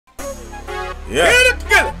Yeah. He the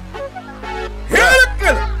killer. He the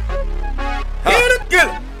killer. He the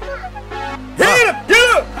killer. He the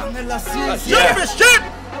killer. Shoot him his shit.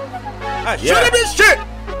 Shoot him his shit.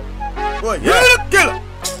 Boy, you the killer.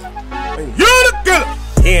 You the killer.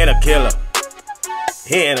 He ain't a killer.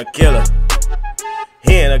 He ain't a killer.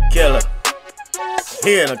 He ain't a killer.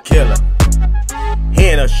 He ain't a killer. He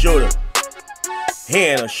ain't a shooter. He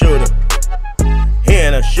ain't a shooter. He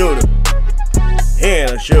ain't a shooter. He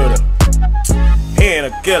ain't a shooter. He ain't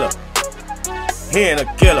a killer. He ain't a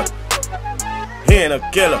killer. He ain't a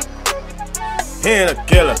killer. He ain't a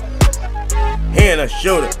killer. He ain't a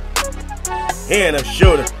shooter. He ain't a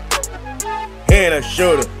shooter. He ain't a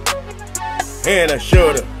shooter. He ain't a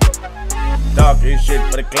shooter. Talking shit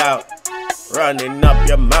for the clout. Running up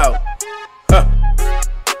your mouth. Huh.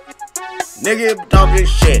 Nigga talking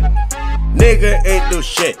shit. Nigga ain't do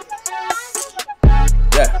shit.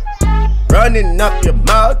 Yeah. Running up your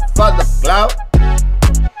mouth for the clout.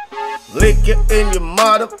 Lick it in your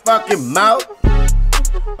motherfucking mouth.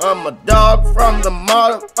 I'm a dog from the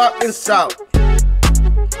motherfucking south.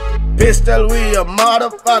 Pistol, we a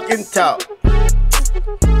motherfucking talk.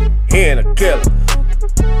 He ain't a killer.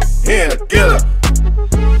 He ain't a killer.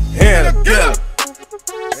 He ain't a killer.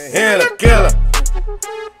 He ain't a killer.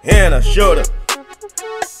 He ain't a shooter.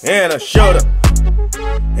 He ain't a shooter.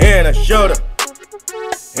 He ain't a shooter.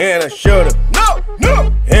 He ain't a shooter. No,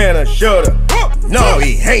 no. He ain't a shooter. No,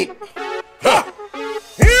 he ain't. Huh.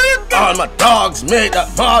 All my dogs make that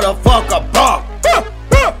motherfucker bark.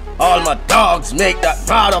 All my dogs make that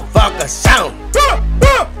motherfucker sound.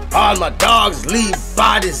 All my dogs leave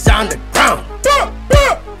bodies on the ground.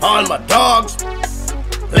 All my dogs,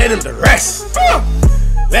 let them to rest.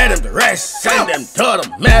 Let them to rest. Send them to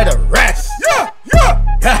the mad rest.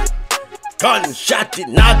 Yeah. Gunshot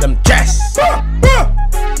in all them chests.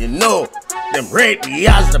 You know, them rate me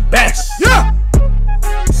as the best.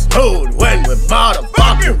 Smooth when we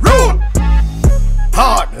motherfucking rule.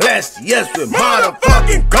 Heartless, yes, we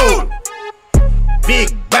motherfucking cold.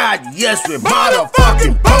 Big bad, yes, we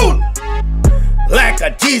motherfucking bold. Like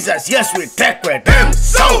a Jesus, yes, we take with them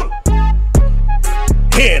soul.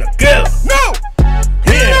 He ain't a killer. No.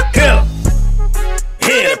 He ain't a killer.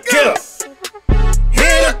 He ain't a killer. He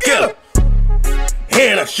ain't a killer. He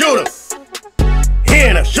ain't a shooter. He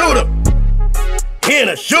ain't a shooter. He ain't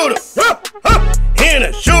a shooter. He ain't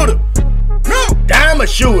a shooter. No. Damn a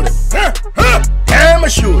shooter. Damn a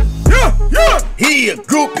shooter. He a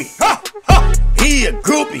groupie. He a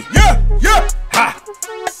groupie. Ha.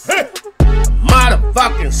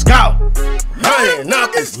 Motherfucking scout. Running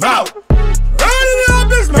up his mouth. Running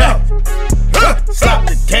up his mouth. Slap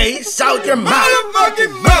the taste out your mouth.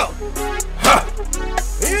 Motherfucking mouth.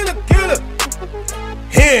 He ain't a killer.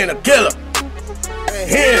 He ain't a killer.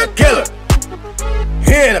 He ain't a killer.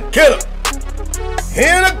 He ain't a killer. He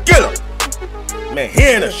ain't a killer. Man, he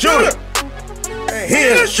ain't a shooter. He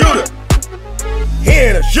ain't a shooter. He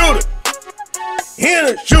ain't a shooter. He ain't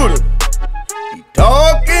a shooter. He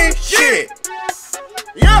talking shit.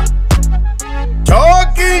 Yeah.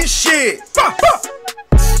 Talking shit.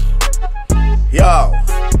 Yo,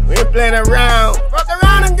 we ain't playing around. Fuck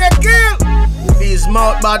around and get killed. Be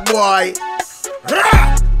smart, bad boy.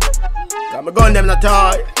 Got my gun, them not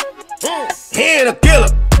toy. He ain't a killer.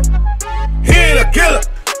 He ain't a killer.